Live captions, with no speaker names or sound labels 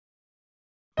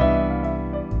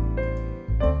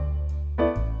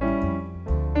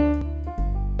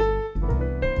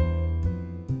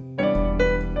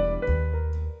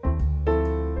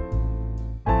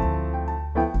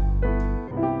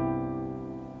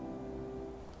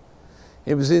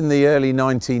It was in the early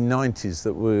 1990s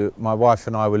that my wife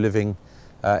and I were living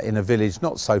in a village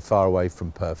not so far away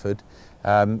from Pyrford,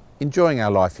 enjoying our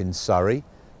life in Surrey.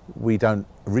 We don't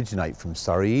originate from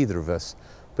Surrey, either of us,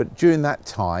 but during that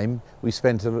time we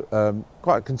spent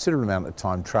quite a considerable amount of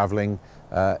time travelling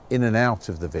in and out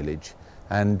of the village,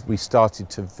 and we started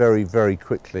to very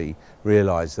quickly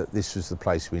realise that this was the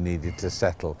place we needed to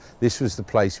settle. This was the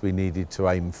place we needed to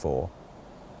aim for.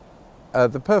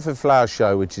 The Pyrford Flower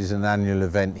Show, which is an annual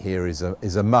event here, is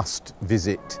a must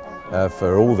visit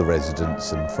for all the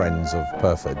residents and friends of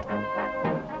Pyrford.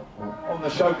 On the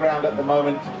showground at the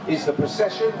moment is the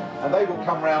procession, and they will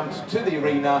come round to the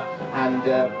arena and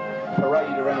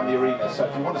parade around the arena. So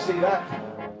if you want to see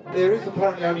that, there is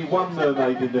apparently only one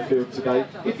mermaid in the field today.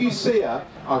 If you see her,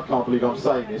 I can't believe I'm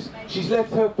saying this, she's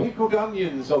left her pickled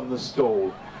onions on the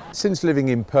stall. Since living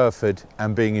in Pyrford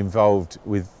and being involved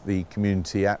with the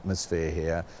community atmosphere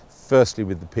here, firstly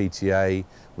with the PTA,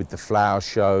 with the flower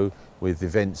show, with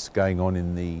events going on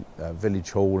in the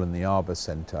village hall and the arbour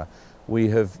centre, we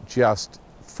have just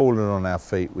fallen on our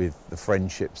feet with the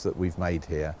friendships that we've made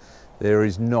here. There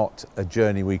is not a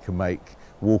journey we can make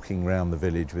walking around the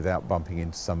village without bumping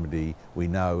into somebody we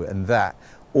know, and that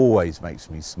always makes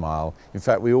me smile. In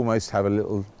fact, we almost have a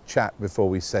little chat before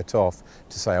we set off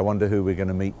to say, I wonder who we're going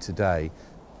to meet today.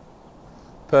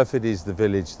 Pyrford is the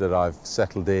village that I've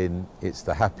settled in. It's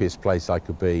the happiest place I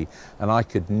could be, and I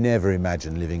could never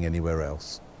imagine living anywhere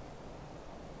else.